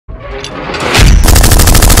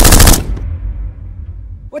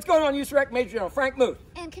What's going on, USREC Major General Frank Muth?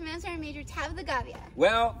 And Command Sergeant Major Tabitha Gavia.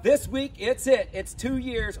 Well, this week, it's it. It's 2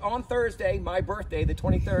 years on Thursday, my birthday, the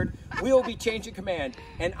 23rd. We will be changing command,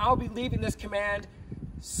 and I'll be leaving this command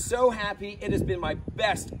so happy. It has been my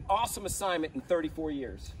best, awesome assignment in 34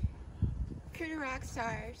 years. Crew to rock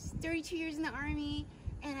stars, 32 years in the Army,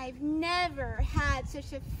 and I've never had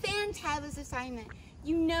such a fantabulous assignment.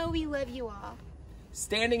 You know we love you all.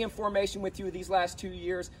 Standing in formation with you these last 2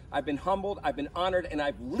 years, I've been humbled, I've been honored, and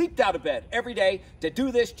I've leaped out of bed every day to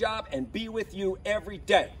do this job and be with you every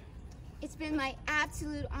day. It's been my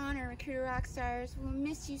absolute honor, Crew to rock stars. We'll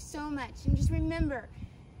miss you so much. And just remember,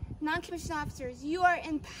 non-commissioned officers, you are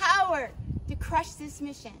empowered to crush this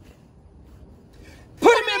mission.